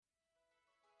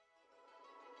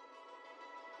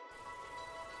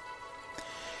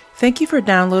Thank you for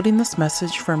downloading this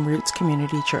message from Roots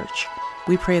Community Church.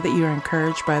 We pray that you are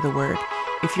encouraged by the word.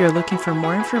 If you are looking for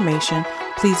more information,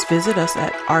 please visit us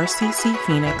at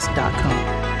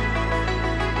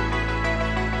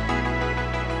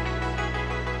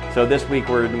rccphoenix.com. So this week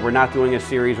we're not doing a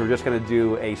series, we're just going to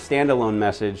do a standalone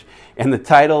message. And the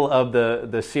title of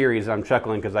the series, I'm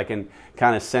chuckling because I can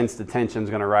kind of sense the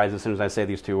tension's going to rise as soon as I say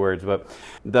these two words, but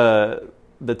the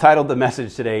title of the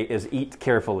message today is Eat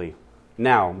Carefully.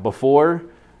 Now, before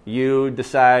you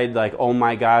decide like, oh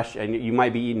my gosh, and you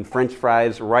might be eating French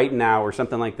fries right now or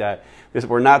something like that, because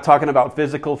we're not talking about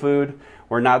physical food,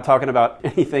 we're not talking about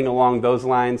anything along those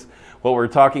lines. What we're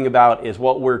talking about is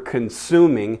what we're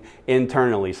consuming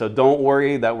internally. So don't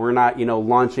worry that we're not,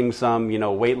 launching some,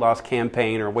 weight loss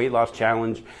campaign or weight loss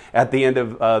challenge at the end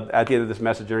of this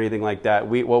message or anything like that.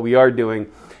 What we are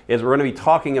doing is we're going to be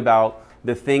talking about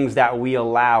the things that we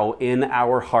allow in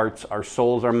our hearts, our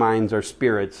souls, our minds, our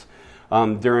spirits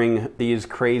during these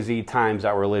crazy times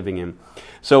that we're living in.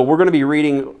 So we're going to be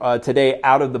reading today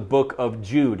out of the book of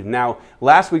Jude. Now,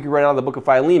 last week we read out of the book of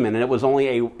Philemon, and it was only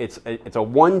it's a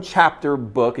one chapter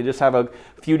book. It just have a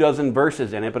few dozen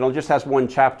verses in it, but it just has one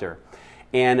chapter.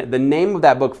 And the name of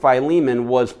that book, Philemon,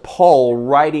 was Paul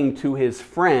writing to his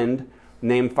friend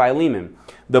named Philemon.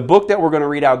 The book that we're going to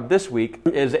read out this week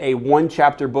is a one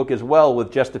chapter book as well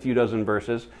with just a few dozen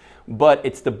verses, but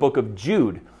it's the book of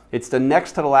Jude. It's the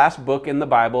next to the last book in the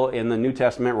Bible, in the New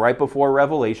Testament, right before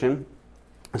Revelation.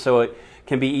 So it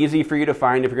can be easy for you to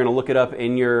find if you're going to look it up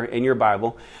in your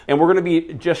Bible. And we're going to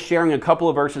be just sharing a couple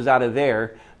of verses out of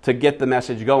there to get the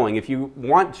message going. If you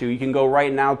want to, you can go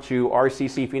right now to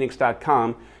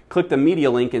RCCPhoenix.com, click the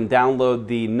media link and download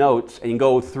the notes, and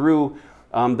go through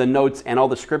the notes and all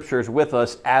the scriptures with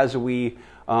us as we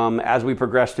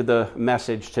progress to the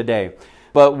message today.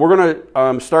 But we're going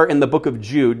to start in the book of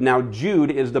Jude. Now, Jude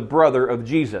is the brother of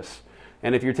Jesus.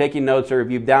 And if you're taking notes or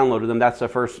if you've downloaded them, that's the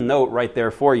first note right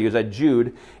there for you, is that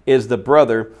Jude is the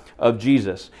brother of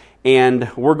Jesus.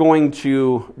 And we're going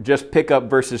to just pick up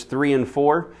verses 3 and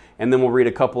 4, and then we'll read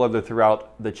a couple other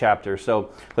throughout the chapter. So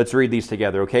let's read these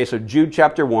together, okay? So Jude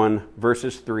chapter 1,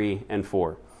 verses 3 and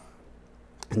 4.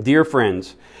 Dear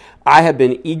friends, I have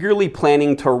been eagerly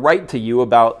planning to write to you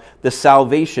about the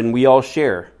salvation we all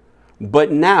share.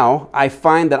 But now I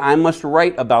find that I must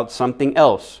write about something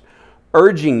else,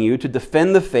 urging you to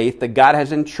defend the faith that God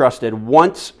has entrusted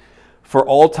once for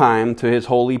all time to his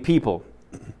holy people.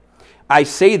 I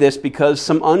say this because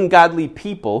some ungodly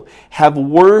people have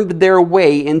wormed their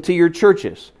way into your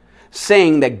churches,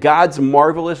 saying that God's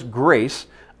marvelous grace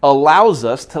allows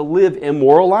us to live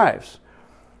immoral lives.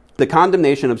 The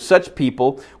condemnation of such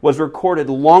people was recorded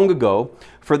long ago,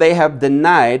 for they have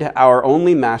denied our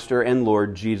only Master and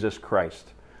Lord Jesus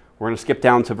Christ. We're going to skip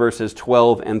down to verses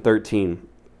 12 and 13.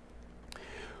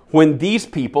 When these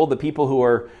people, the people who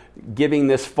are giving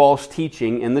this false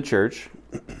teaching in the church,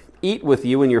 eat with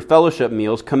you in your fellowship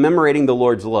meals, commemorating the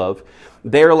Lord's love,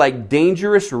 they are like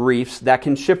dangerous reefs that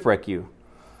can shipwreck you.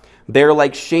 They are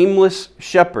like shameless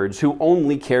shepherds who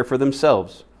only care for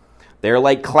themselves. They are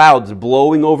like clouds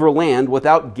blowing over land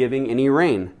without giving any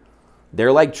rain. They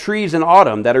are like trees in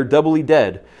autumn that are doubly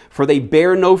dead, for they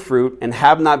bear no fruit and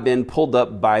have not been pulled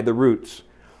up by the roots.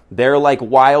 They are like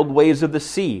wild waves of the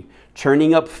sea,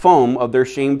 churning up foam of their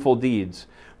shameful deeds.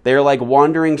 They are like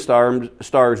wandering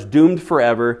stars doomed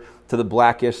forever to the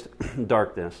blackest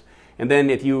darkness. And then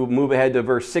if you move ahead to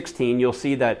verse 16, you'll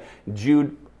see that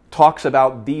Jude talks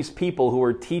about these people who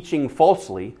are teaching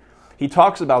falsely. He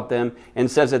talks about them and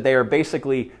says that they are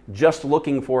basically just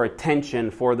looking for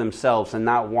attention for themselves and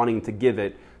not wanting to give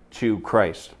it to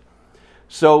Christ.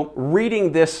 So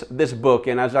reading this book,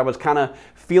 and as I was kind of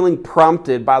feeling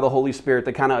prompted by the Holy Spirit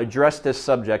to kind of address this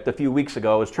subject a few weeks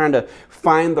ago, I was trying to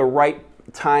find the right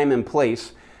time and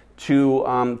place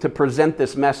to present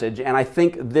this message, and I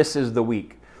think this is the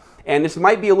week. And this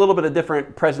might be a little bit of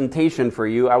different presentation for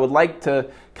you. I would like to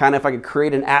kind of, if I could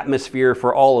create an atmosphere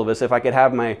for all of us, if I could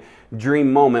have my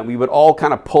dream moment, we would all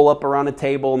kind of pull up around a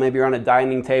table, maybe around a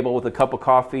dining table with a cup of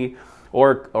coffee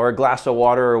or a glass of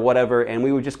water or whatever, and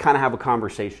we would just kind of have a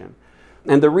conversation.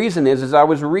 And the reason is as I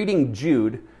was reading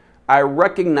Jude, I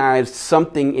recognized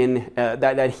something in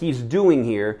that he's doing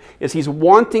here is he's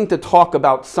wanting to talk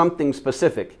about something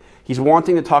specific. He's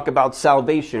wanting to talk about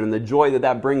salvation and the joy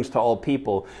that brings to all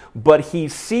people. But he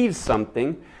sees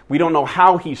something. We don't know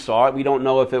how he saw it. We don't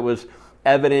know if it was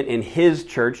evident in his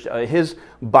church, his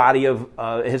body of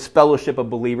his fellowship of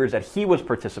believers that he was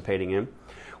participating in.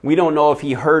 We don't know if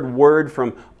he heard word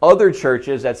from other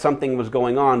churches that something was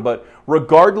going on. But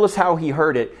regardless how he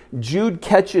heard it, Jude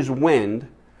catches wind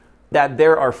that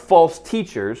there are false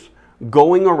teachers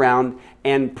going around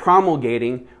and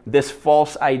promulgating this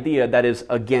false idea that is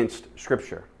against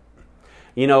Scripture.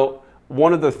 You know,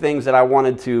 one of the things that I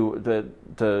wanted to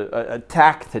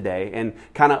attack today and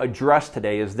kind of address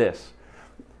today is this.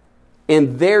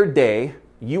 In their day,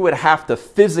 you would have to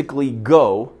physically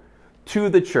go to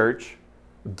the church,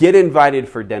 get invited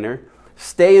for dinner,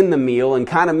 stay in the meal, and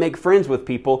kind of make friends with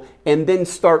people, and then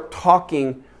start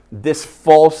talking this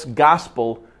false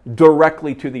gospel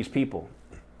directly to these people.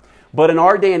 But in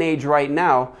our day and age right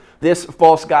now, this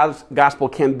false gospel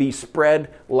can be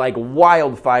spread like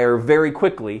wildfire very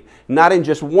quickly, not in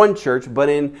just one church, but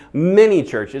in many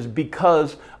churches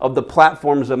because of the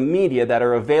platforms of media that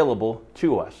are available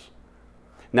to us.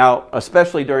 Now,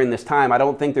 especially during this time, I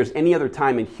don't think there's any other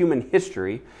time in human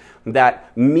history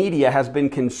that media has been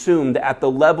consumed at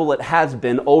the level it has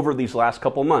been over these last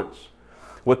couple months.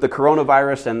 With the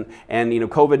coronavirus and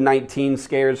COVID-19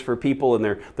 scares for people, and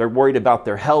they're worried about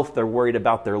their health, they're worried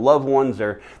about their loved ones,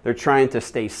 they're trying to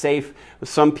stay safe.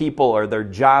 Some people, or their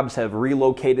jobs have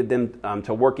relocated them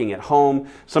to working at home.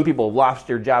 Some people have lost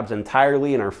their jobs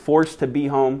entirely and are forced to be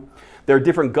home. There are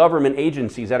different government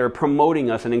agencies that are promoting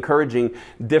us and encouraging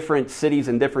different cities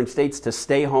and different states to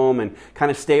stay home and kind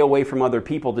of stay away from other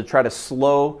people to try to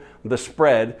slow the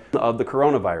spread of the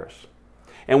coronavirus.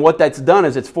 And what that's done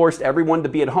is it's forced everyone to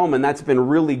be at home, and that's been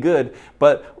really good.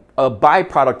 But a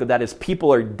byproduct of that is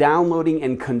people are downloading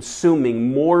and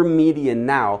consuming more media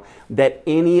now than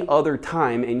any other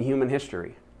time in human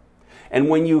history. And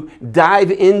when you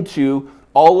dive into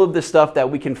all of the stuff that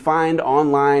we can find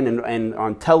online and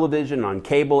on television, on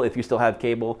cable, if you still have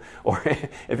cable, or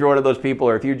if you're one of those people,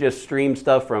 or if you just stream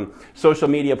stuff from social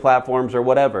media platforms or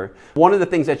whatever, one of the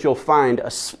things that you'll find,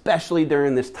 especially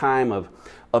during this time of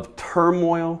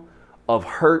turmoil, of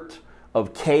hurt,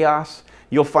 of chaos,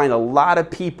 you'll find a lot of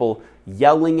people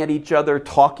yelling at each other,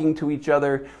 talking to each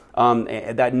other,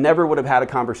 that never would have had a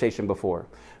conversation before.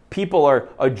 People are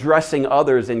addressing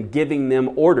others and giving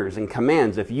them orders and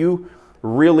commands. If you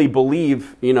really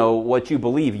believe, what you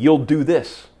believe, you'll do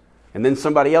this. And then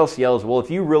somebody else yells, well,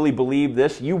 if you really believe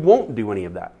this, you won't do any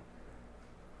of that.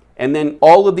 And then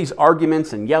all of these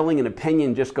arguments and yelling and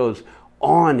opinion just goes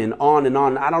on and on and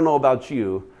on. I don't know about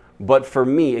you, but for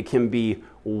me, it can be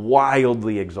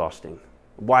wildly exhausting.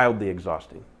 Wildly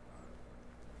exhausting.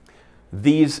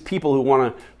 These people who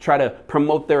want to try to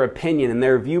promote their opinion and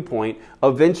their viewpoint,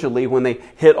 eventually, when they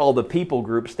hit all the people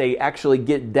groups, they actually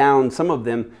get down, some of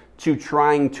them, to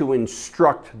trying to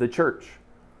instruct the church.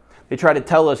 They try to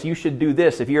tell us, you should do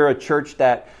this. If you're a church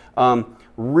that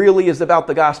really is about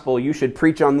the gospel, you should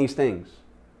preach on these things.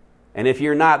 And if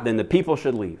you're not, then the people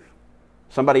should leave.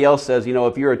 Somebody else says,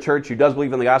 if you're a church who does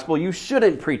believe in the gospel, you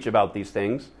shouldn't preach about these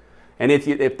things. And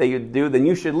if they do, then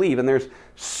you should leave. And there's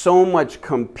so much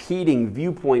competing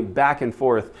viewpoint back and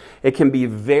forth. It can be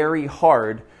very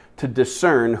hard to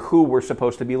discern who we're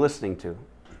supposed to be listening to.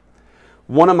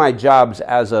 One of my jobs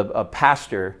as a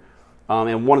pastor,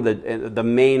 and one of the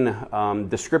main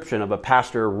description of a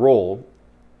pastor role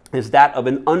is that of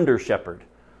an under shepherd.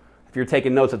 If you're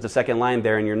taking notes, it's the second line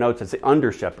there in your notes. It's the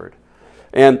under shepherd.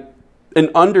 And an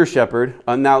under shepherd,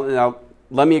 now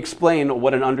let me explain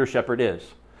what an under shepherd is.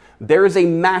 There is a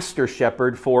master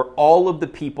shepherd for all of the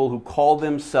people who call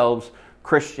themselves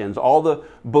Christians, all the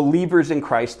believers in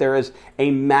Christ. There is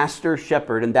a master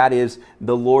shepherd, and that is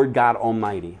the Lord God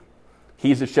Almighty.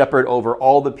 He's a shepherd over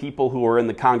all the people who are in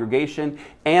the congregation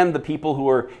and the people who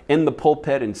are in the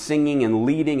pulpit and singing and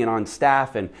leading and on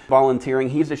staff and volunteering.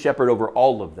 He's a shepherd over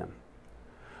all of them.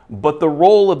 But the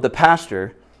role of the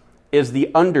pastor is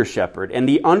the under shepherd, and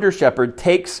the under shepherd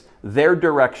takes their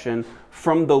direction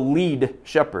from the lead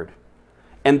shepherd,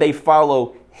 and they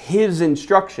follow his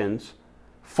instructions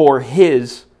for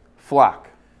his flock.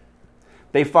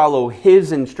 They follow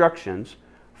his instructions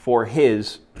for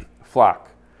his flock.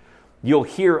 You'll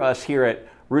hear us here at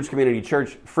Roots Community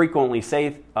Church frequently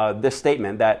say this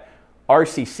statement that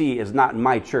RCC is not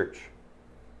my church.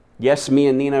 Yes, me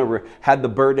and Nina had the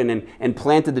burden and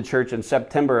planted the church in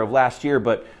September of last year,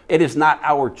 but it is not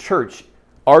our church.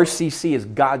 RCC is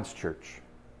God's church.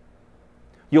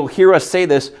 You'll hear us say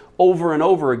this over and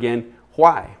over again.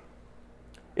 Why?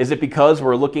 Is it because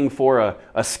we're looking for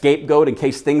a scapegoat in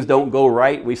case things don't go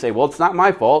right? We say, well, it's not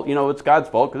my fault. It's God's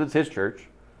fault because it's his church.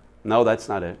 No, that's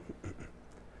not it.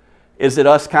 Is it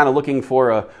us kind of looking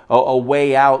for a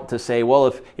way out to say, well,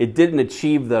 if it didn't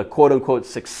achieve the quote-unquote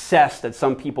success that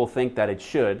some people think that it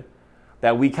should,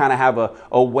 that we kind of have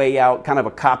a way out, kind of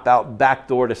a cop-out back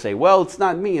door to say, well, it's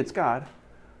not me, it's God?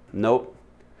 Nope.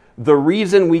 The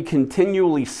reason we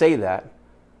continually say that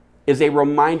is a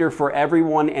reminder for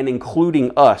everyone, and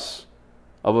including us,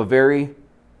 of a very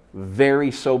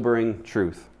very sobering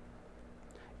truth.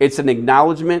 It's an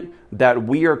acknowledgement that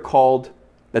we are called,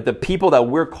 that the people that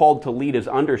we're called to lead as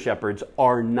under shepherds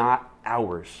are not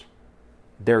ours.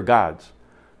 They're God's.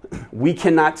 We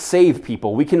cannot save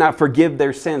people. We cannot forgive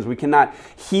their sins. We cannot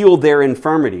heal their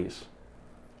infirmities.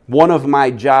 One of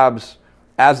my jobs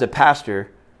as a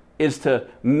pastor is to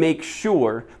make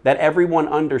sure that everyone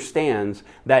understands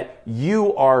that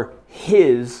you are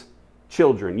His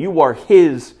children. You are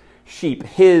His sheep,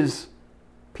 His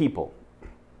people.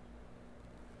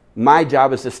 My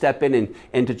job is to step in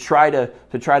and to try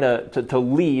to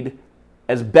lead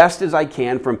as best as I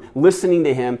can from listening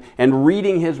to Him and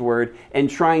reading His Word and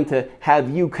trying to have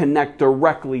you connect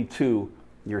directly to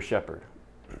your shepherd.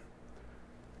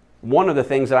 One of the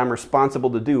things that I'm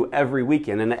responsible to do every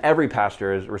weekend, and every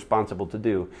pastor is responsible to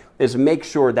do, is make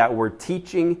sure that we're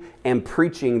teaching and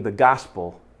preaching the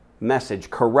gospel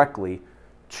message correctly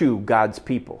to God's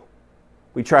people.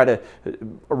 We try to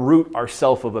root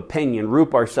ourselves of opinion,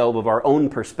 root ourselves of our own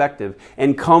perspective,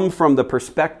 and come from the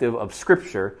perspective of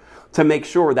Scripture to make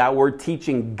sure that we're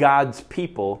teaching God's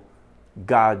people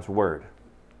God's Word.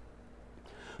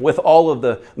 With all of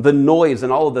the noise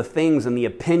and all of the things and the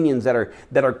opinions that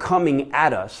are coming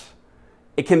at us,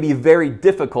 it can be very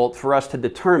difficult for us to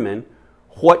determine,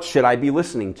 what should I be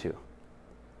listening to?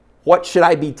 What should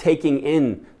I be taking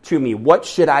in to me? What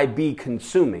should I be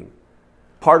consuming?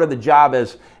 Part of the job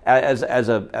as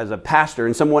a pastor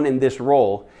and someone in this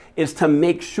role is to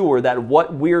make sure that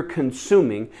what we're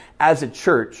consuming as a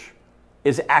church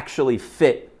is actually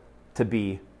fit to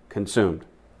be consumed.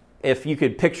 If you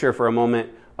could picture for a moment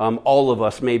all of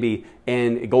us maybe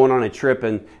and going on a trip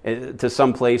and to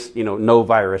some place, no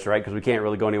virus, right? Because we can't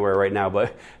really go anywhere right now.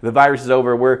 But the virus is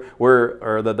over.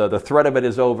 The threat of it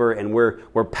is over, and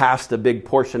we're past a big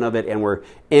portion of it, and we're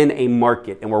in a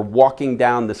market, and we're walking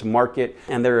down this market,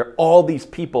 and there are all these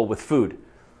people with food.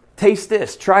 Taste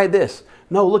this. Try this.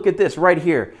 No, look at this right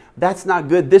here. That's not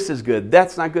good. This is good.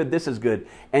 That's not good. This is good.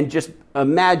 And just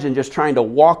imagine just trying to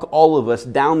walk all of us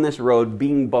down this road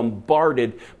being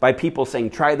bombarded by people saying,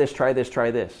 try this, try this,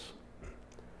 try this.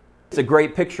 It's a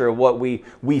great picture of what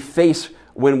we face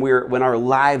when our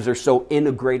lives are so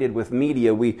integrated with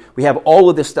media. We have all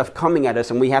of this stuff coming at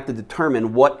us, and we have to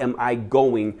determine, what am I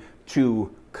going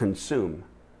to consume?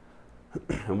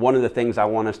 And one of the things I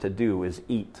want us to do is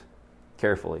eat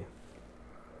carefully.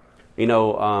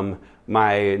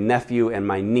 My nephew and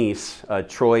my niece,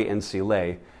 Troy and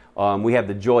Sile, we have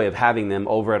the joy of having them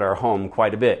over at our home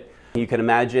quite a bit. You can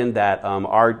imagine that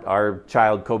our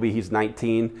child, Kobe, he's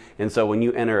 19, and so when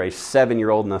you enter a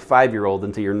 7-year-old and a 5-year-old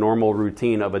into your normal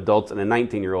routine of adults and a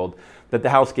 19-year-old, that the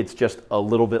house gets just a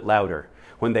little bit louder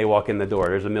when they walk in the door.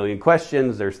 There's a million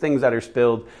questions, there's things that are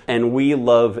spilled, and we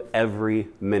love every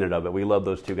minute of it. We love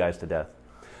those two guys to death.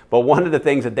 But one of the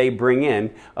things that they bring in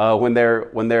when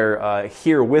they're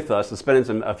here with us and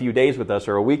spending a few days with us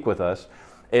or a week with us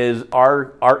is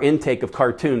our intake of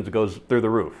cartoons goes through the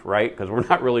roof, right? Because we're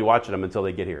not really watching them until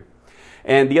they get here.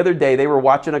 And the other day they were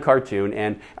watching a cartoon,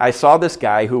 and I saw this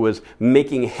guy who was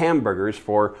making hamburgers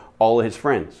for all of his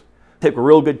friends. Took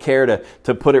real good care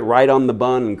to put it right on the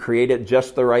bun and create it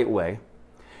just the right way.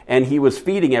 And he was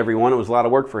feeding everyone. It was a lot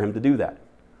of work for him to do that.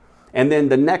 And then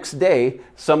the next day,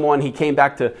 he came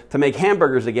back to make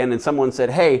hamburgers again, and someone said,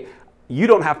 hey, you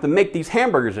don't have to make these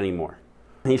hamburgers anymore.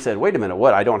 And he said, wait a minute,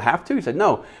 what, I don't have to? He said,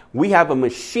 no, we have a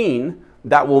machine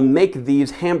that will make these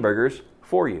hamburgers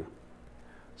for you.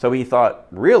 So he thought,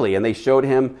 really? And they showed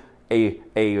him a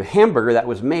hamburger that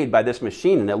was made by this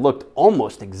machine, and it looked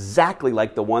almost exactly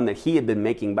like the one that he had been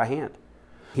making by hand.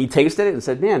 He tasted it and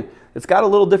said, man, it's got a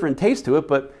little different taste to it,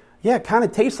 but yeah, it kind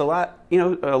of tastes a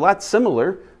lot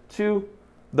similar to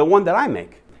the one that I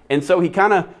make. And so he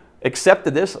kind of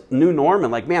accepted this new norm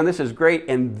and man, this is great.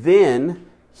 And then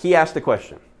he asked the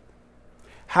question,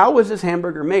 how was this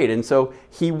hamburger made? And so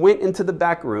he went into the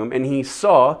back room and he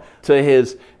saw, to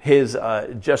his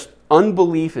just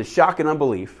unbelief, his shock and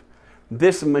unbelief,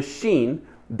 this machine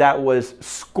that was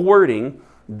squirting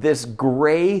this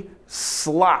gray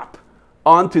slop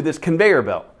onto this conveyor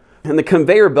belt. And the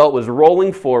conveyor belt was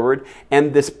rolling forward,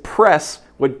 and this press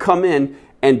would come in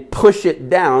and push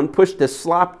the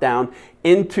slop down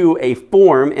into a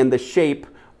form and the shape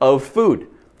of food.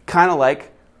 Kind of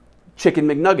like chicken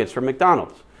McNuggets from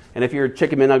McDonald's. And if you're a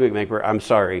chicken McNugget maker, I'm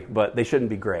sorry, but they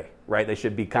shouldn't be gray, right? They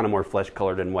should be kind of more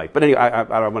flesh-colored and white. But anyway, I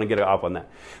don't want to get off on that.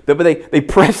 But they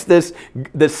press this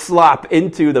slop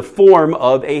into the form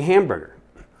of a hamburger.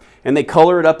 And they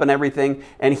color it up and everything,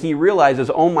 and he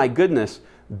realizes, oh my goodness,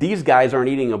 these guys aren't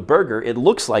eating a burger. It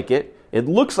looks like it. It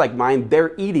looks like mine.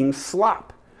 They're eating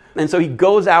slop. And so he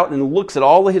goes out and looks at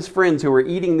all of his friends who are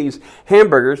eating these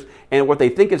hamburgers and what they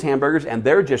think is hamburgers, and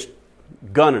they're just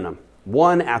gunning them,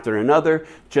 one after another.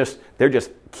 They're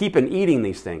just keeping eating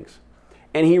these things.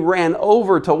 And he ran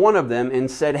over to one of them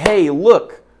and said, "Hey,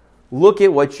 look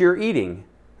at what you're eating."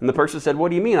 And the person said, "What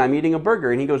do you mean? I'm eating a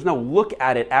burger." And he goes, "No, look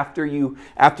at it after you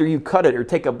cut it or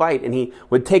take a bite." And he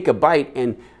would take a bite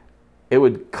and it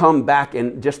would come back,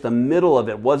 and just the middle of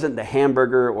it wasn't the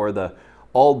hamburger or the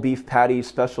all beef patty,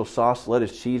 special sauce,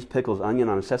 lettuce, cheese, pickles, onion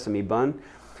on a sesame bun.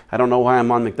 I don't know why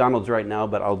I'm on McDonald's right now,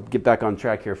 but I'll get back on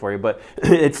track here for you. But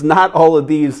it's not all of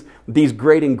these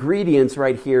great ingredients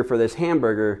right here for this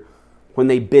hamburger. When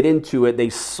they bit into it, they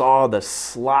saw the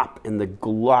slop and the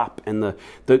glop and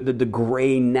the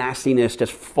gray nastiness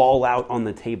just fall out on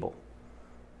the table.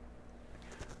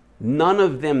 None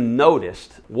of them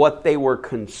noticed what they were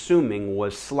consuming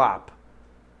was slop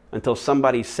until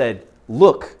somebody said,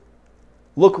 look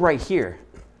right here.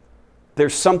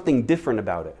 There's something different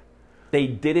about it. They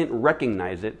didn't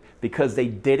recognize it because they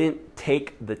didn't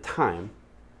take the time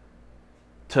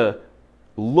to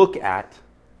look at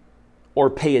or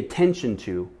pay attention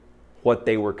to what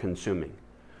they were consuming.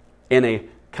 In a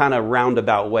kind of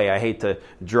roundabout way, I hate to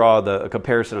draw a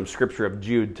comparison of Scripture of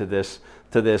Jude to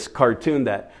this cartoon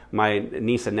that my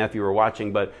niece and nephew were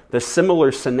watching, but the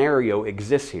similar scenario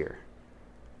exists here.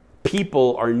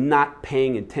 People are not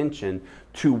paying attention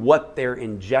to what they're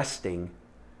ingesting,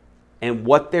 and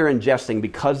what they're ingesting,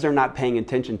 because they're not paying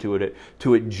attention to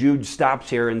it, Jude stops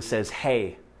here and says,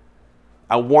 "Hey,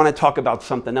 I want to talk about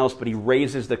something else," but he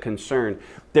raises the concern.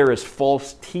 There is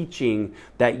false teaching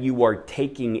that you are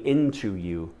taking into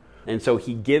you. And so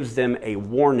he gives them a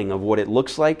warning of what it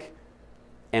looks like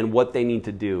and what they need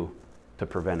to do to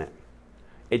prevent it.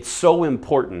 It's so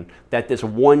important that this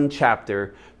one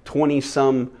chapter,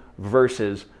 20-some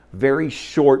verses, very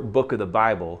short book of the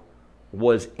Bible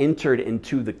was entered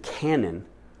into the canon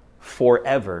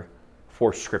forever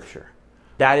for Scripture.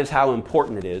 That is how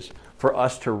important it is for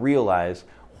us to realize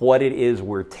what it is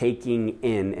we're taking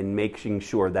in and making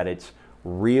sure that it's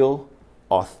real,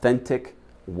 authentic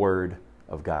Word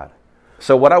of God.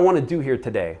 So what I want to do here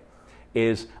today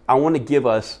is I want to give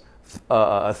us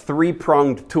a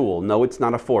three-pronged tool. No, it's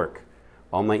not a fork.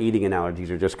 All my eating analogies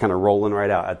are just kind of rolling right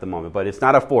out at the moment, but it's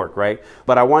not a fork, right?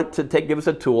 But I want to give us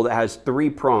a tool that has three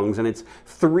prongs, and it's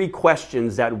three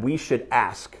questions that we should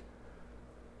ask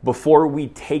before we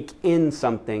take in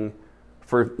something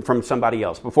from somebody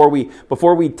else, before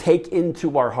we take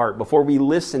into our heart, before we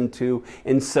listen to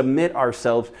and submit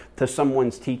ourselves to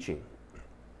someone's teaching.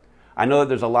 I know that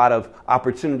there's a lot of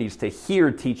opportunities to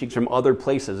hear teachings from other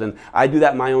places, and I do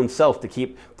that my own self to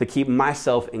keep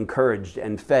myself encouraged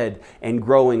and fed and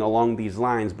growing along these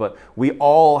lines. But we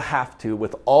all have to,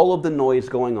 with all of the noise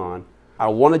going on, I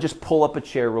want to just pull up a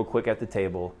chair real quick at the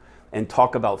table and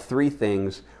talk about three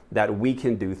things that we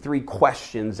can do, three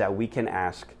questions that we can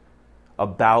ask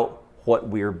about what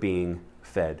we're being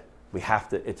fed. We have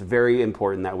to. It's very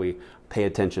important that we pay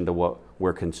attention to what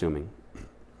we're consuming.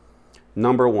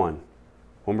 Number one,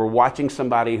 when we're watching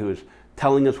somebody who's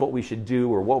telling us what we should do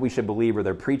or what we should believe, or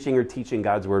they're preaching or teaching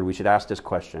God's Word, we should ask this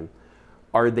question: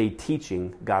 are they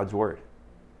teaching God's Word?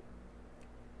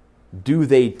 Do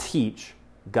they teach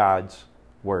God's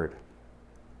Word?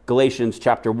 Galatians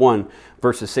chapter 1,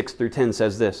 verses 6 through 10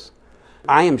 says this: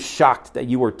 I am shocked that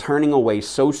you are turning away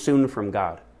so soon from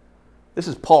God. This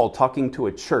is Paul talking to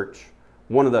a church,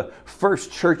 one of the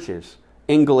first churches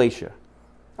in Galatia.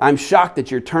 I'm shocked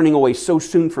that you're turning away so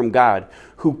soon from God,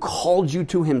 who called you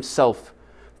to himself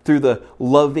through the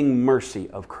loving mercy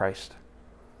of Christ.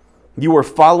 You are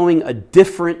following a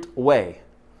different way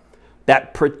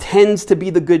that pretends to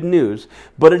be the good news,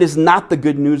 but it is not the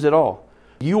good news at all.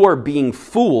 You are being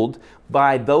fooled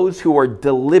by those who are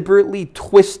deliberately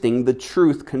twisting the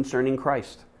truth concerning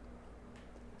Christ.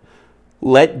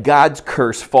 Let God's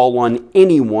curse fall on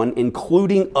anyone,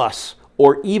 including us,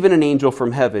 or even an angel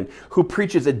from heaven, who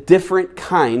preaches a different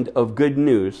kind of good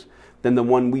news than the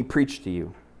one we preach to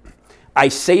you. I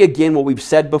say again what we've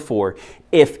said before: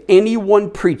 if anyone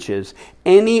preaches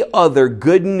any other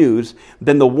good news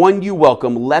than the one you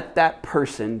welcome, let that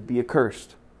person be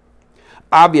accursed.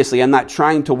 Obviously, I'm not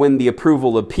trying to win the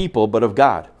approval of people, but of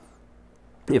God.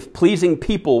 If pleasing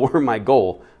people were my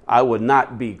goal, I would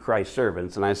not be Christ's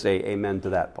servants. And I say amen to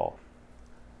that, Paul.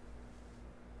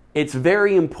 It's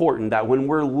very important that when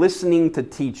we're listening to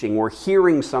teaching, we're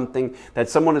hearing something that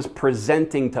someone is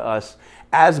presenting to us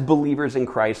as believers in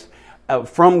Christ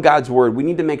from God's Word, we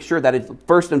need to make sure that it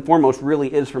first and foremost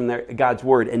really is from God's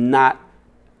Word and not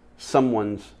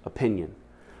someone's opinion.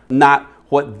 Not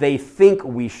what they think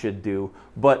we should do,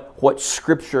 but what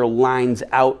Scripture lines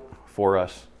out for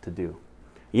us to do.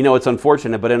 You know, it's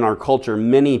unfortunate, but in our culture,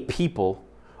 many people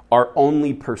are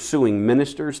only pursuing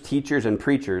ministers, teachers, and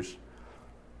preachers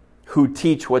who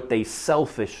teach what they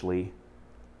selfishly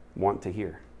want to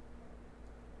hear.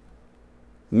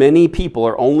 Many people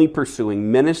are only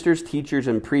pursuing ministers, teachers,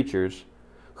 and preachers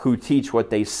who teach what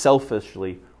they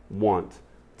selfishly want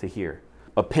to hear.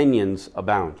 Opinions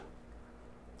abound.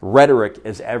 Rhetoric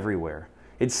is everywhere.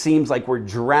 It seems like we're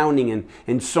drowning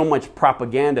in so much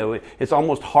propaganda. It's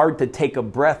almost hard to take a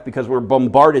breath because we're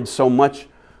bombarded so much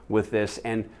with this.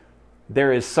 And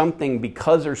there is something,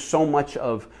 because there's so much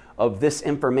of this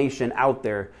information out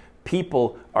there,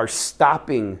 people are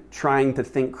stopping trying to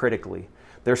think critically.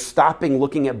 They're stopping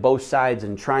looking at both sides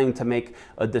and trying to make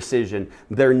a decision.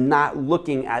 They're not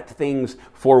looking at things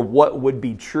for what would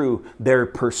be true. They're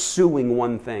pursuing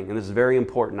one thing. And this is very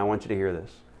important. I want you to hear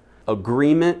this.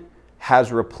 Agreement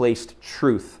has replaced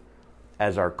truth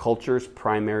as our culture's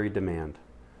primary demand.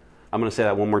 I'm going to say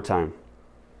that one more time.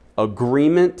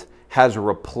 Agreement has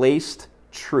replaced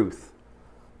truth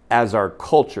as our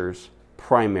culture's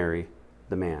primary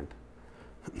demand.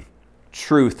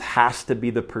 Truth has to be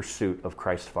the pursuit of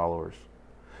Christ followers.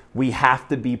 We have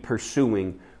to be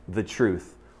pursuing the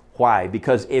truth. Why?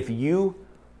 Because if you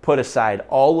put aside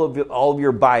all of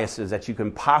your biases that you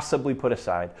can possibly put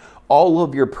aside, all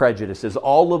of your prejudices,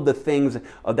 all of the things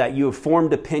that you have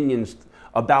formed opinions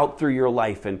about through your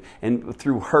life and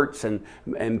through hurts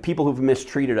and people who've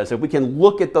mistreated us, if we can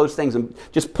look at those things and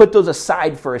just put those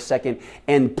aside for a second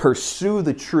and pursue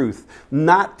the truth,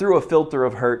 not through a filter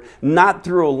of hurt, not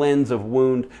through a lens of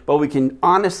wound, but we can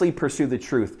honestly pursue the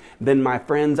truth, then my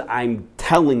friends, I'm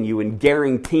telling you and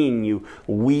guaranteeing you,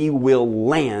 we will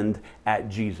land at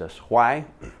Jesus. Why?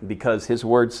 Because His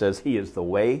Word says He is the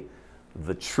way,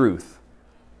 the truth,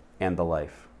 and the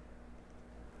life.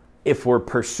 If we're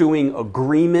pursuing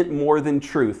agreement more than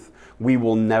truth, we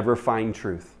will never find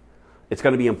truth. It's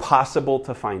going to be impossible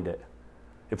to find it.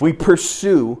 If we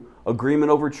pursue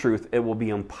agreement over truth, it will be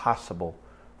impossible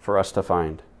for us to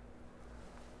find.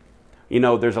 You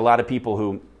know, there's a lot of people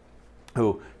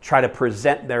who try to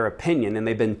present their opinion, and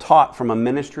they've been taught from a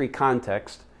ministry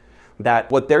context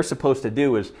that what they're supposed to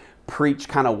do is preach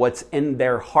kind of what's in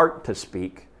their heart to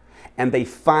speak. And they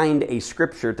find a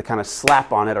scripture to kind of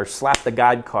slap on it or slap the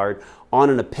God card on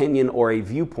an opinion or a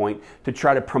viewpoint to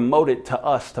try to promote it to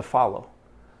us to follow.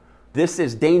 This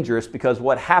is dangerous because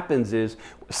what happens is,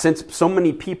 since so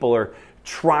many people are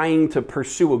trying to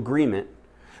pursue agreement,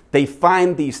 they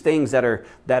find these things that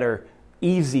are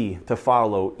easy to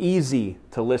follow, easy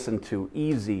to listen to,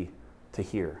 easy to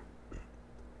hear.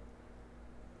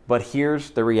 But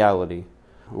here's the reality.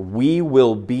 We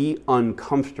will be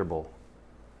uncomfortable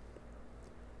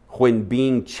when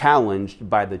being challenged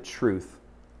by the truth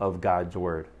of God's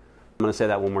Word. I'm going to say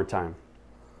that one more time.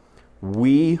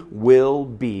 We will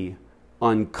be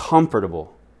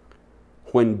uncomfortable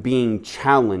when being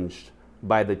challenged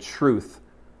by the truth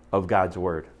of God's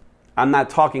Word. I'm not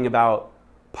talking about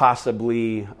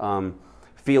possibly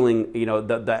feeling,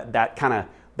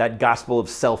 that gospel of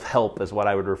self-help is what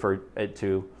I would refer it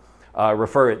to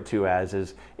as,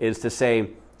 is to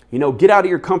say, get out of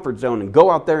your comfort zone and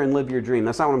go out there and live your dream.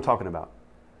 That's not what I'm talking about.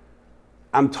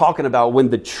 I'm talking about when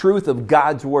the truth of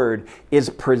God's Word is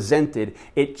presented,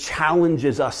 it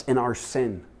challenges us in our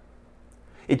sin.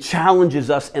 It challenges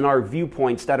us in our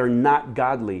viewpoints that are not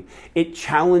godly. It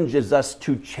challenges us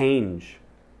to change.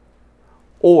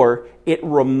 Or it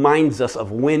reminds us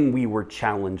of when we were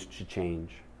challenged to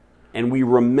change. And we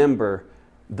remember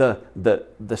the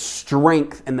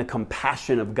strength and the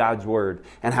compassion of God's Word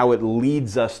and how it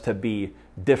leads us to be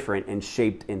different and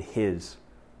shaped in His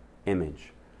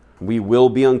image. We will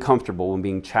be uncomfortable when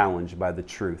being challenged by the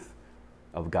truth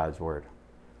of God's Word.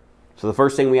 So the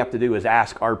first thing we have to do is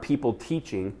ask, are people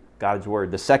teaching God's Word?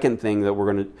 The second thing that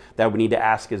we need to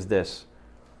ask is this: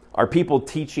 are people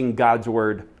teaching God's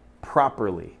Word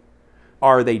properly?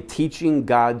 Are they teaching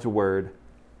God's Word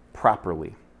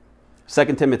properly? 2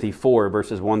 Timothy 4,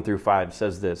 verses 1 through 5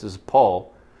 says this. This is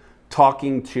Paul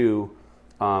talking to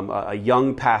a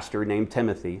young pastor named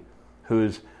Timothy,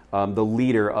 who's the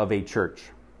leader of a church.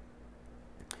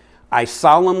 I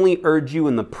solemnly urge you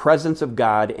in the presence of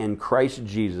God and Christ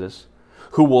Jesus,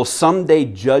 who will someday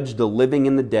judge the living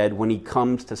and the dead when He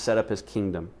comes to set up His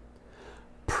kingdom.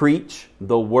 Preach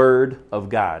the Word of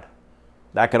God.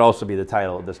 That could also be the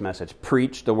title of this message.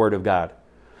 Preach the Word of God.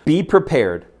 Be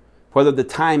prepared, whether the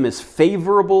time is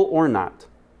favorable or not.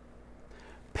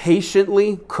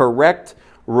 Patiently correct,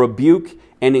 rebuke,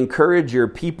 and encourage your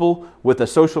people with a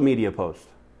social media post.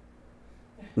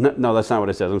 No, that's not what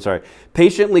it says. I'm sorry.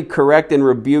 Patiently correct and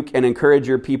rebuke and encourage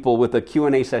your people with a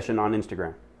Q&A session on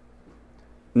Instagram.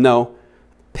 No.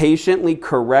 Patiently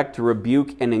correct,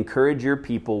 rebuke, and encourage your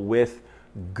people with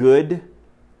good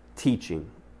teaching.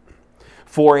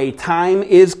 For a time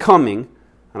is coming,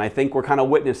 and I think we're kind of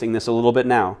witnessing this a little bit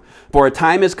now. For a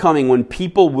time is coming when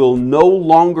people will no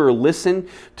longer listen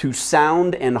to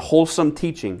sound and wholesome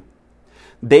teaching.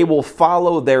 They will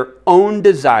follow their own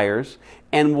desires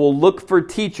and will look for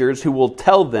teachers who will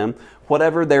tell them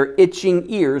whatever their itching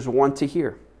ears want to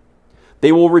hear.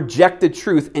 They will reject the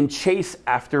truth and chase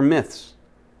after myths.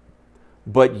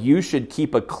 But you should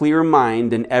keep a clear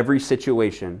mind in every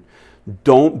situation.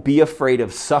 Don't be afraid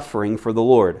of suffering for the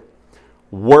Lord.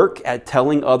 Work at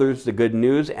telling others the good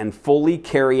news and fully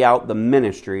carry out the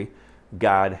ministry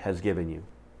God has given you.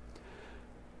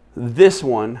 This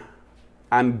one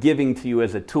I'm giving to you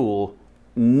as a tool,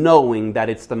 knowing that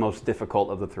it's the most difficult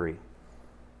of the three.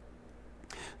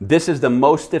 This is the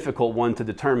most difficult one to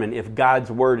determine if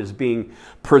God's word is being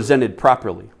presented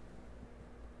properly.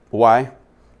 Why?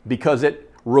 Because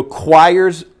it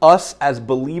requires us as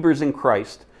believers in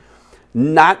Christ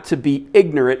not to be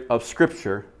ignorant of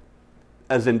Scripture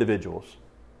as individuals.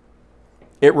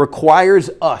 It requires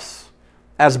us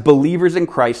as believers in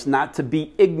Christ not to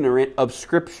be ignorant of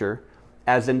Scripture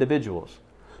as individuals.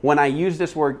 When I use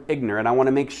this word ignorant, I want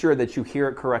to make sure that you hear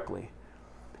it correctly.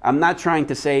 I'm not trying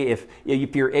to say if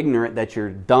you're ignorant that you're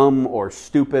dumb or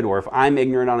stupid, or if I'm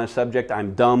ignorant on a subject,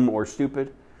 I'm dumb or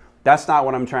stupid. That's not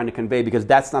what I'm trying to convey, because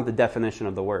that's not the definition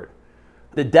of the word.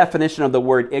 The definition of the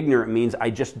word ignorant means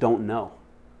I just don't know.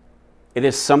 It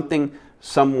is something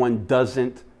someone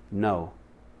doesn't know.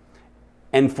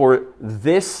 And for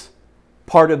this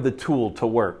part of the tool to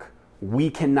work,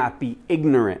 we cannot be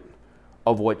ignorant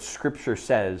of what Scripture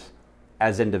says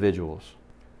as individuals.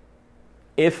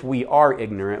 If we are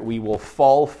ignorant, we will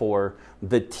fall for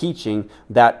the teaching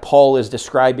that Paul is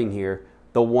describing here,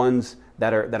 the ones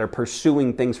that are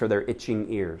pursuing things for their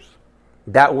itching ears.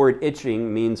 That word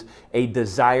itching means a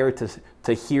desire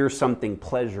to hear something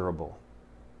pleasurable.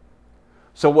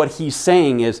 So what he's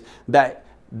saying is that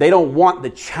they don't want the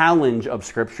challenge of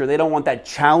Scripture. They don't want that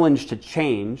challenge to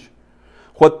change.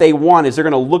 What they want is they're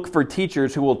going to look for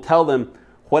teachers who will tell them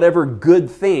whatever good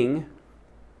thing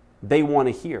they want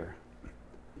to hear.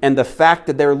 And the fact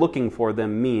that they're looking for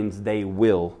them means they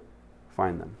will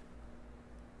find them.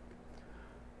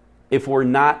 If we're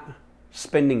not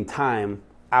spending time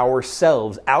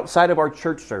ourselves outside of our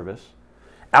church service,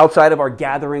 outside of our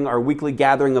gathering, our weekly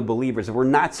gathering of believers, if we're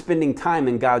not spending time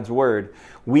in God's Word,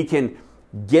 we can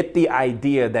get the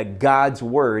idea that God's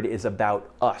Word is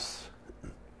about us.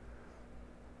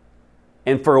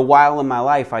 And for a while in my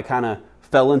life, I kind of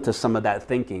fell into some of that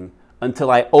thinking until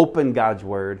I opened God's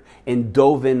Word and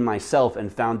dove in myself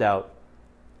and found out,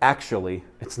 actually,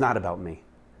 it's not about me.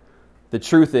 The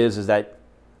truth is that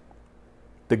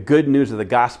the good news of the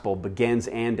gospel begins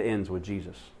and ends with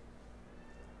Jesus.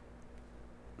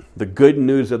 The good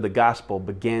news of the gospel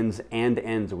begins and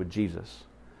ends with Jesus.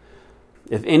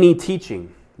 If any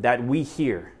teaching that we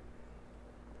hear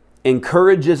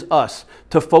encourages us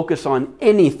to focus on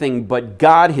anything but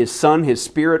God, His Son, His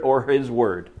Spirit, or His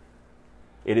Word,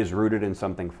 it is rooted in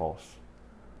something false.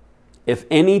 If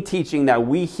any teaching that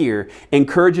we hear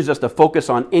encourages us to focus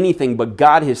on anything but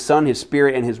God, His Son, His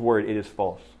Spirit, and His Word, it is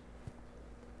false.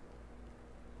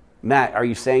 Matt, are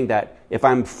you saying that if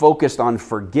I'm focused on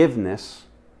forgiveness,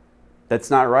 that's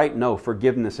not right? No,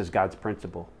 forgiveness is God's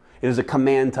principle. It is a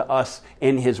command to us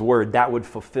in His Word. That would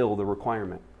fulfill the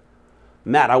requirement.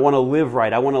 Matt, I want to live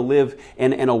right. I want to live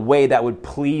in a way that would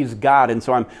please God. And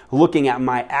so I'm looking at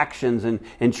my actions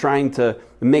and trying to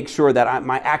make sure that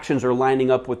my actions are lining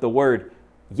up with the Word.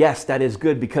 Yes, that is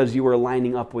good because you are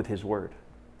lining up with His Word.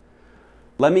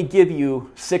 Let me give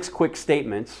you 6 quick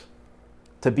statements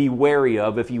to be wary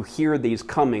of if you hear these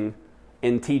coming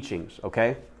in teachings,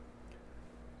 okay?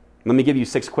 Let me give you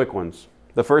 6 quick ones.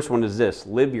 The first one is this: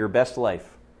 live your best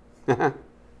life.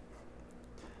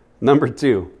 Number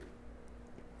 2,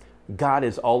 God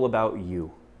is all about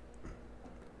you.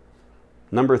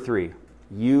 Number 3,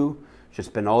 you should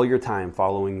spend all your time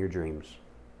following your dreams.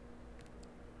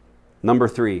 Number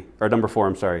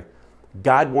 4,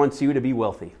 God wants you to be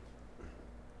wealthy.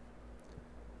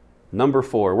 Number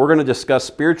 4, we're going to discuss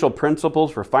spiritual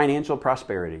principles for financial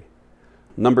prosperity.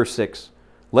 Number 6,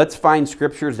 let's find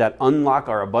scriptures that unlock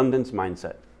our abundance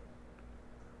mindset.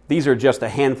 These are just a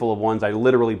handful of ones I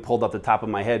literally pulled off the top of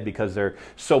my head because they're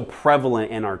so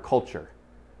prevalent in our culture.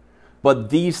 But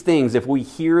these things, if we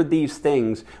hear these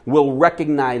things, we'll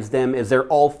recognize them as they're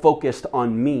all focused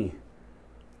on me.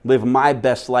 Live my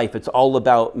best life. It's all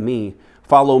about me.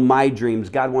 Follow my dreams.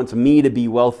 God wants me to be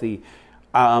wealthy.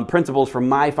 principles for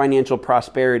my financial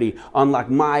prosperity, unlock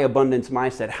my abundance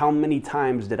mindset. How many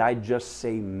times did I just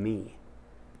say me?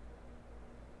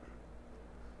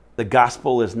 The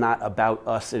gospel is not about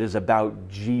us, it is about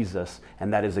Jesus,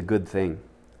 and that is a good thing.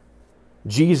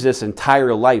 Jesus'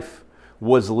 entire life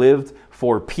was lived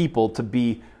for people to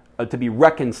be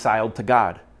reconciled to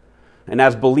God. And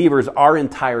as believers, our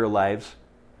entire lives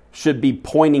should be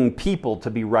pointing people to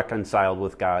be reconciled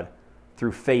with God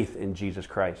through faith in Jesus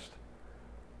Christ.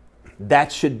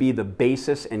 That should be the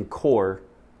basis and core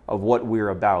of what we're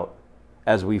about,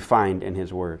 as we find in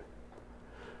His Word.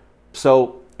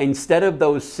 So instead of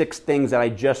those 6 things that I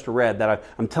just read that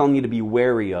I'm telling you to be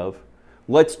wary of,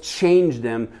 let's change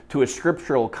them to a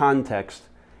scriptural context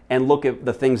and look at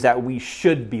the things that we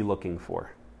should be looking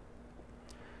for.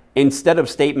 Instead of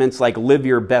statements like live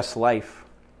your best life,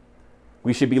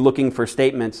 we should be looking for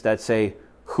statements that say,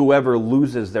 whoever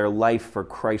loses their life for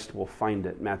Christ will find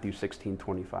it, Matthew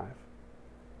 16:25.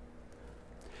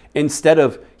 Instead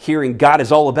of hearing God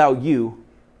is all about you,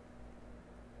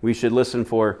 we should listen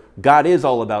for God is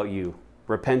all about you,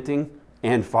 repenting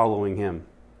and following Him,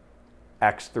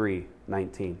 Acts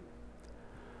 3:19.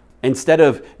 Instead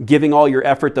of giving all your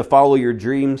effort to follow your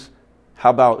dreams, how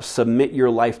about submit your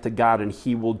life to God and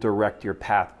He will direct your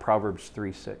path, Proverbs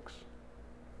 3:6.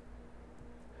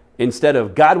 Instead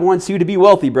of God wants you to be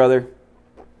wealthy, brother,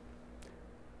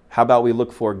 how about we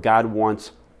look for God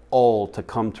wants all to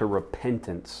come to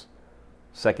repentance,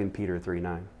 2 Peter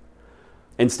 3:9.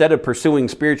 Instead of pursuing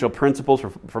spiritual principles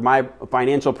for my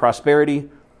financial prosperity,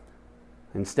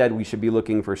 instead we should be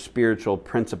looking for spiritual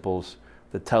principles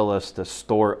that tell us to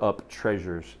store up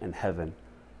treasures in heaven,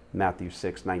 Matthew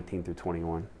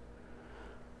 6:19-21.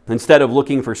 Instead of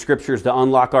looking for scriptures to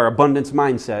unlock our abundance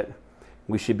mindset,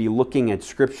 we should be looking at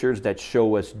scriptures that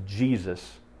show us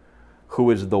Jesus,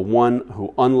 who is the one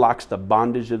who unlocks the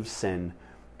bondage of sin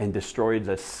and destroys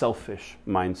a selfish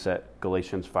mindset,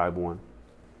 Galatians 5:1.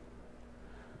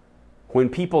 When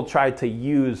people try to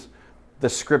use the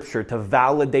scripture to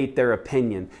validate their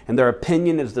opinion, and their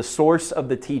opinion is the source of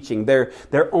the teaching, their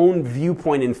own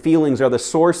viewpoint and feelings are the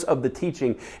source of the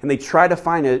teaching, and they try to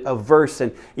find a verse,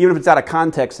 and even if it's out of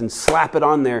context, and slap it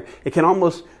on there, it can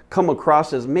almost come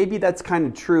across as maybe that's kind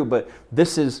of true, but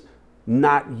this is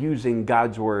not using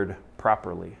God's word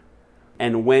properly.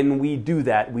 And when we do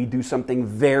that, we do something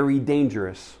very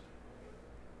dangerous.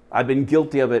 I've been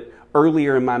guilty of it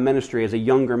earlier in my ministry as a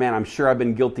younger man. I'm sure I've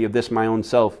been guilty of this my own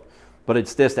self. But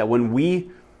it's this, that when we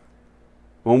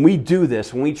do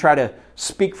this, when we try to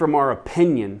speak from our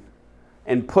opinion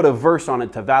and put a verse on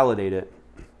it to validate it,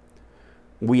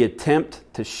 we attempt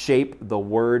to shape the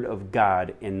Word of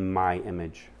God in my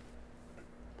image.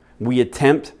 We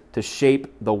attempt to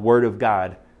shape the Word of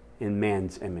God in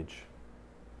man's image.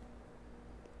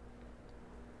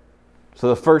 So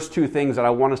the first 2 things that I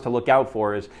want us to look out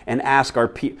for is and ask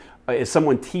is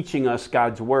someone teaching us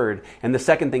God's word? And the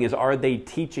second thing is, are they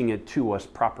teaching it to us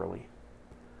properly?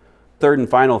 Third and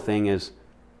final thing is,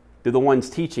 do the ones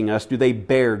teaching us, do they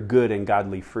bear good and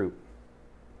godly fruit?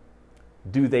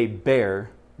 Do they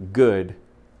bear good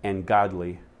and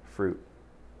godly fruit?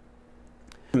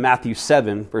 Matthew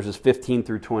 7, verses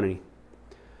 15-20.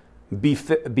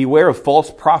 Beware of false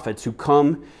prophets who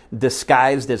come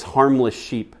disguised as harmless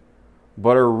sheep,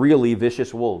 but are really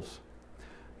vicious wolves.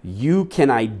 You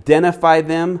can identify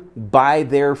them by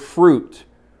their fruit.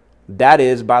 That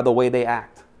is, by the way they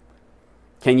act.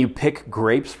 Can you pick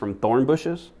grapes from thorn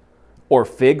bushes or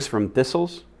figs from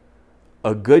thistles?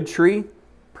 A good tree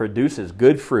produces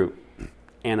good fruit,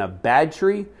 and a bad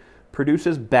tree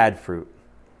produces bad fruit.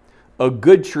 A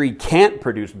good tree can't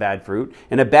produce bad fruit,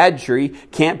 and a bad tree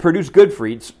can't produce good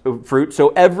fruit. So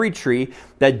every tree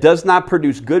that does not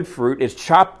produce good fruit is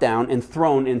chopped down and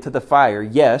thrown into the fire.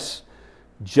 Yes,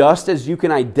 just as you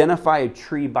can identify a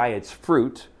tree by its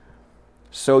fruit,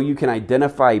 so you can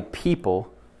identify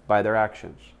people by their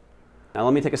actions. Now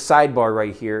let me take a sidebar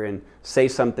right here and say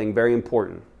something very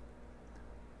important.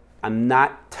 I'm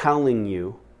not telling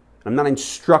you, I'm not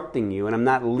instructing you, and I'm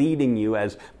not leading you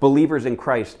as believers in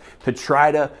Christ to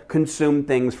try to consume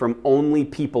things from only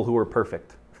people who are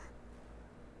perfect.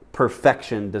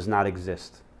 Perfection does not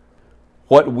exist.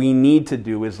 What we need to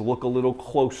do is look a little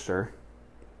closer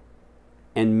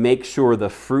and make sure the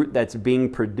fruit that's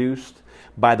being produced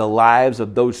by the lives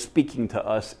of those speaking to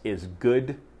us is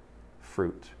good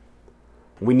fruit.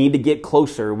 We need to get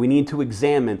closer. We need to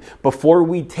examine before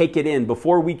we take it in,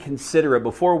 before we consider it,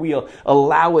 before we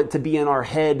allow it to be in our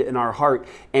head and our heart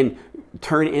and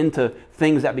turn into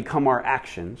things that become our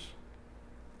actions.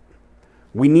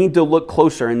 We need to look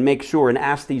closer and make sure and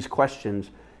ask these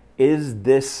questions. Is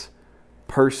this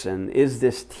person, is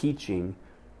this teaching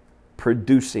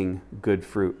producing good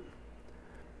fruit.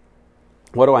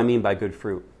 What do I mean by good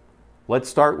fruit? Let's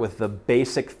start with the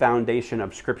basic foundation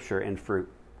of Scripture and fruit.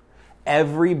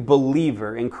 Every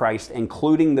believer in Christ,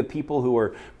 including the people who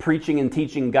are preaching and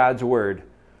teaching God's Word,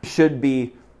 should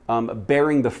be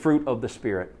bearing the fruit of the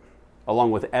Spirit,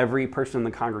 along with every person in the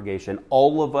congregation.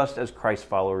 All of us as Christ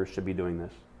followers should be doing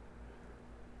this.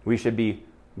 We should be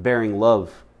bearing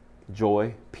love,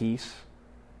 joy, peace,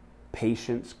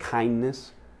 patience,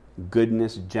 kindness,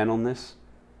 goodness, gentleness,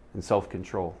 and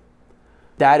self-control.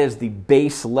 That is the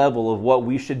base level of what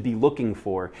we should be looking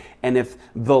for. And if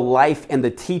the life and the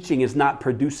teaching is not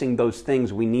producing those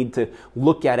things, we need to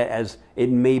look at it as it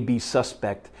may be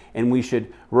suspect. And we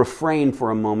should refrain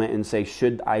for a moment and say,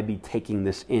 should I be taking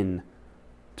this in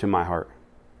to my heart?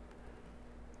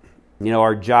 You know,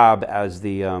 our job as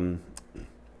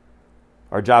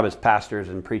pastors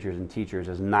and preachers and teachers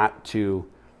is not to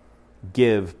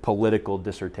give political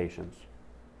dissertations.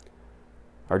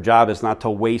 Our job is not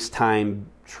to waste time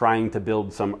trying to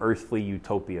build some earthly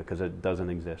utopia because it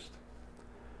doesn't exist.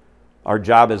 Our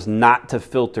job is not to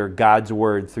filter God's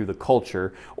Word through the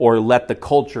culture or let the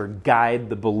culture guide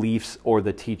the beliefs or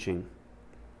the teaching.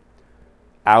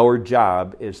 Our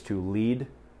job is to lead,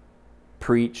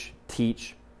 preach,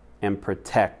 teach, and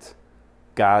protect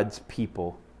God's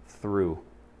people through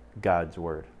God's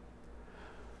Word.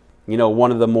 You know,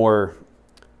 one of the more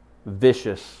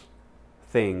vicious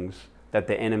things that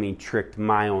the enemy tricked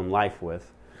my own life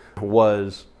with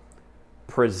was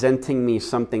presenting me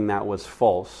something that was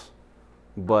false,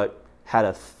 but had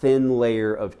a thin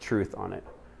layer of truth on it.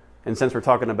 And since we're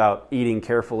talking about eating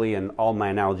carefully and all my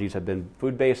analogies have been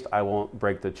food-based, I won't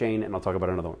break the chain and I'll talk about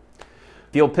another one.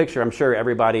 The old picture, I'm sure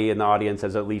everybody in the audience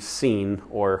has at least seen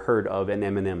or heard of an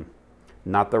M&M.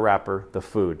 Not the wrapper, the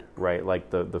food, right? Like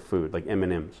the food, like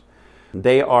M&Ms.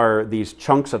 They are these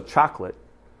chunks of chocolate,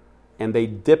 and they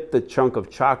dip the chunk of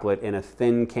chocolate in a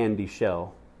thin candy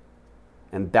shell,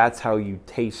 and that's how you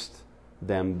taste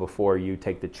them before you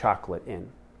take the chocolate in.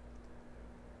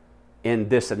 In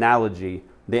this analogy,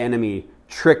 the enemy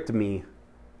tricked me,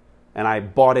 and I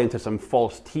bought into some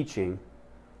false teaching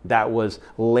that was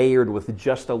layered with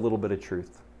just a little bit of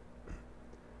truth.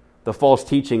 The false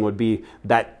teaching would be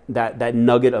that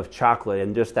nugget of chocolate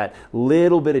and just that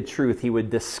little bit of truth. He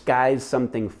would disguise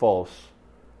something false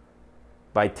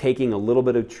by taking a little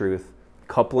bit of truth,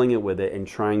 coupling it with it, and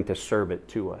trying to serve it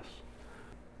to us.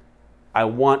 I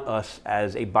want us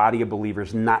as a body of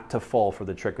believers not to fall for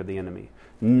the trick of the enemy,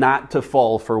 not to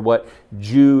fall for what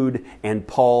Jude and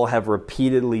Paul have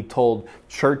repeatedly told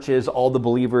churches, all the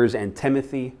believers, and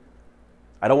Timothy.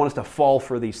 I don't want us to fall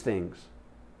for these things.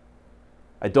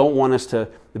 I don't want us to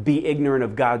be ignorant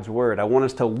of God's Word. I want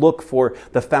us to look for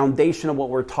the foundation of what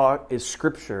we're taught is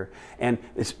Scripture, and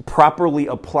it's properly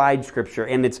applied Scripture,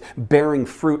 and it's bearing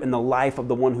fruit in the life of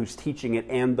the one who's teaching it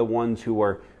and the ones who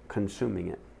are consuming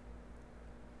it.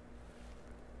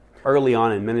 Early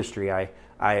on in ministry,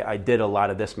 I did a lot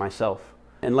of this myself.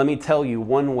 And let me tell you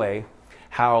one way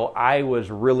how I was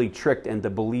really tricked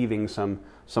into believing some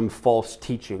false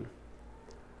teaching.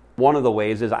 One of the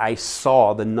ways is I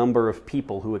saw the number of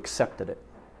people who accepted it.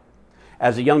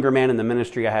 As a younger man in the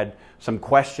ministry, I had some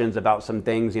questions about some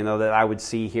things, that I would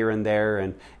see here and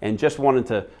there, and just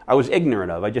I was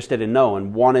ignorant of. I just didn't know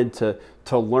and wanted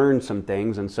to learn some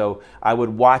things. And so I would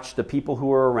watch the people who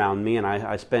were around me, and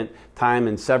I spent time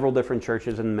in several different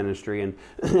churches in ministry,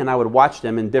 and I would watch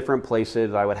them in different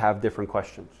places. I would have different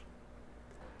questions.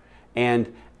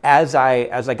 And as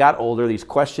I got older, these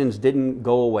questions didn't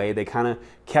go away. They kind of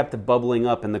kept bubbling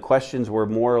up, and the questions were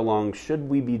more along, should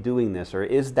we be doing this? Or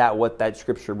is that what that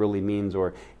Scripture really means?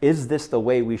 Or is this the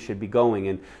way we should be going?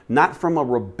 And not from a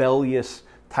rebellious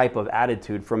type of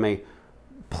attitude, from a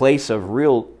place of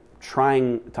real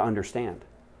trying to understand.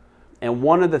 And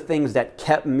one of the things that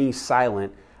kept me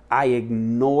silent, I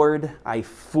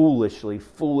foolishly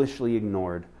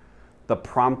ignored the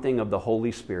prompting of the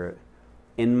Holy Spirit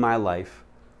in my life,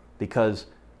 because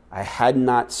I had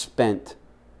not spent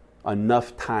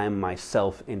enough time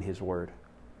myself in His Word.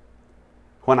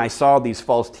 When I saw these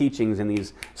false teachings and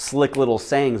these slick little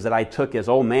sayings that I took as,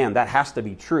 oh man, that has to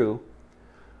be true,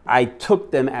 I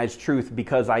took them as truth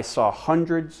because I saw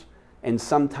hundreds and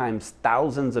sometimes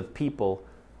thousands of people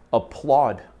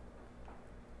applaud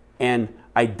and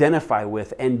identify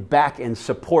with and back and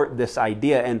support this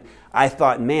idea. And I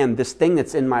thought, man, this thing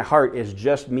that's in my heart is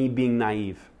just me being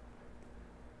naive.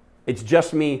 It's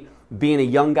just me being a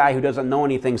young guy who doesn't know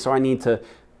anything, so I need to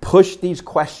push these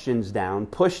questions down,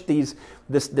 push this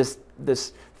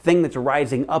thing that's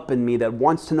rising up in me that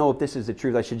wants to know if this is the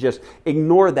truth. I should just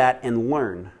ignore that and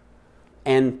learn.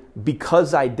 And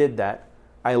because I did that,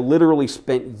 I literally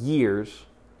spent years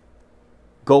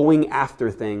going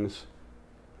after things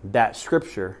that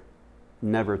Scripture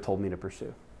never told me to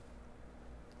pursue.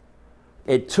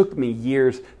 It took me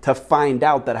years to find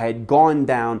out that I had gone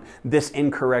down this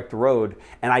incorrect road,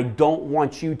 and I don't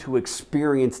want you to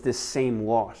experience this same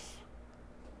loss.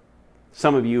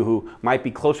 Some of you who might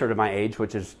be closer to my age,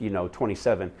 which is,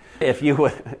 27, if you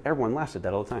would, everyone laughs at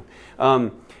that all the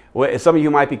time. Some of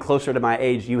you might be closer to my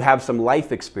age, you have some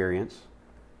life experience,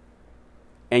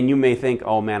 and you may think,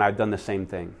 oh man, I've done the same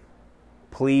thing.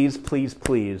 Please, please,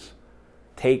 please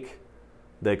take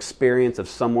the experience of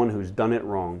someone who's done it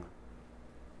wrong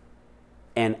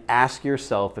and ask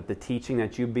yourself if the teaching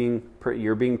that you're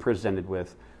being presented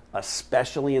with,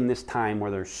 especially in this time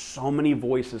where there's so many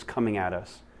voices coming at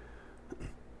us,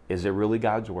 is it really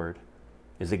God's Word?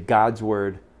 Is it God's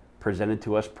Word presented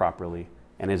to us properly?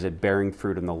 And is it bearing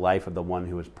fruit in the life of the one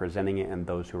who is presenting it and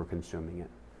those who are consuming it?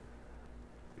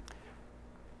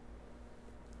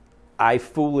 I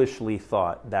foolishly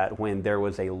thought that when there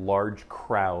was a large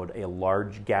crowd, a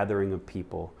large gathering of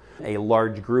people, a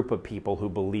large group of people who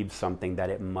believed something, that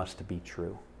it must be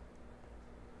true.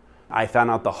 I found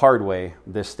out the hard way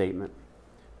this statement.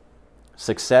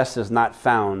 Success is not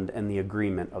found in the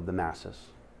agreement of the masses.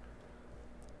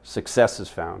 Success is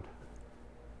found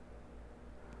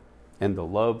in the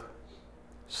love,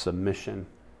 submission,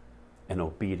 and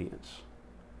obedience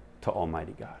to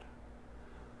Almighty God.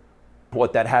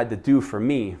 What that had to do for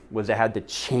me was it had to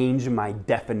change my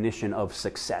definition of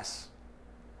success.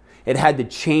 It had to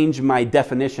change my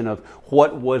definition of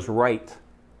what was right.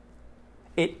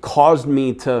 It caused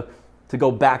me to go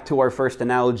back to our first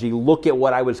analogy, look at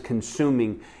what I was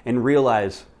consuming and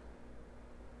realize,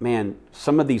 man,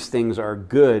 some of these things are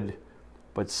good,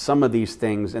 but some of these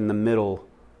things in the middle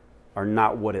are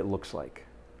not what it looks like.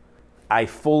 I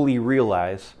fully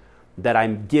realize that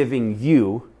I'm giving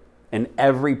you and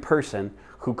every person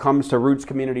who comes to Roots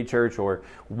Community Church or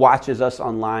watches us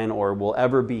online or will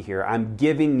ever be here, I'm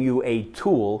giving you a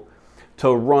tool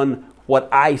to run what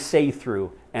I say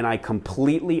through, and I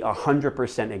completely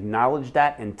 100% acknowledge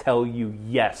that and tell you,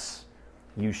 yes,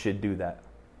 you should do that.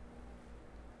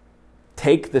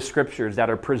 Take the scriptures that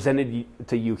are presented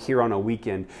to you here on a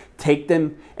weekend, take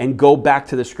them and go back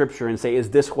to the scripture and say, is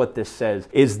this what this says?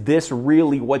 Is this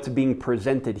really what's being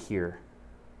presented here?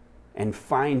 And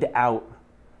find out.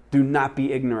 Do not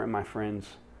be ignorant, my friends.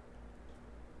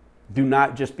 Do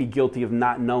not just be guilty of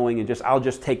not knowing and I'll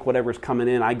just take whatever's coming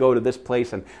in. I go to this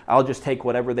place and I'll just take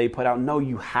whatever they put out. No,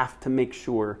 you have to make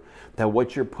sure that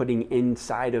what you're putting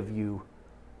inside of you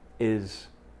is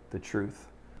the truth.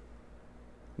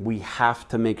 We have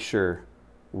to make sure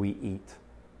we eat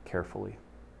carefully.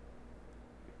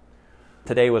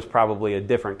 Today was probably a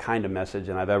different kind of message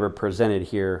than I've ever presented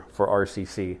here for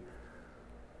RCC.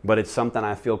 But it's something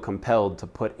I feel compelled to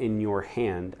put in your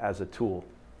hand as a tool.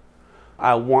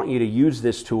 I want you to use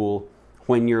this tool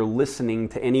when you're listening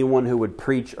to anyone who would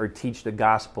preach or teach the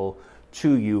gospel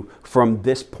to you from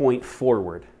this point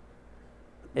forward.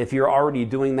 If you're already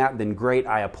doing that, then great,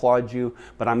 I applaud you.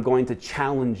 But I'm going to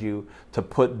challenge you to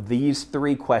put these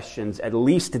 3 questions, at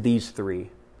least these 3.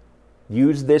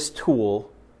 Use this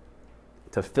tool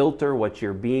to filter what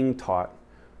you're being taught,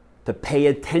 to pay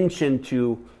attention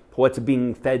to what's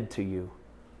being fed to you,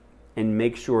 and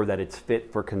make sure that it's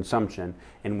fit for consumption.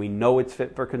 And we know it's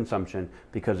fit for consumption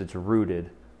because it's rooted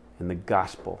in the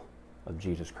gospel of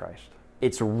Jesus Christ.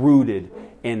 It's rooted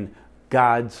in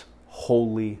God's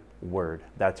holy word.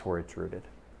 That's where it's rooted.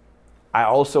 I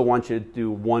also want you to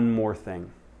do one more thing.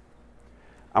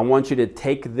 I want you to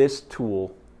take this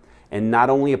tool and not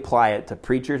only apply it to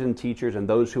preachers and teachers and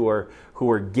those who are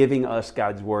giving us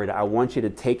God's word. I want you to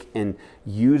take and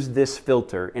use this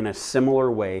filter in a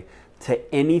similar way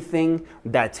to anything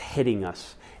that's hitting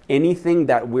us, anything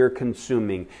that we're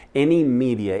consuming, any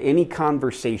media, any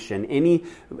conversation,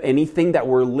 anything that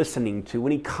we're listening to,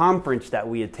 any conference that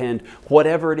we attend,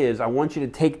 whatever it is. I want you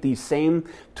to take these same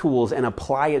tools and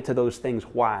apply it to those things.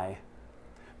 Why?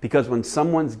 Because when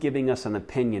someone's giving us an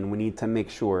opinion, we need to make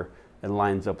sure it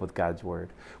lines up with God's word.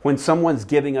 When someone's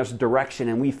giving us direction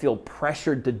and we feel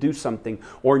pressured to do something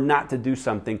or not to do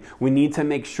something, we need to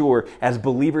make sure as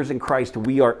believers in Christ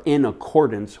we are in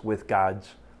accordance with God's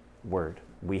word.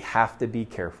 We have to be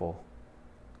careful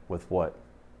with what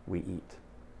we eat.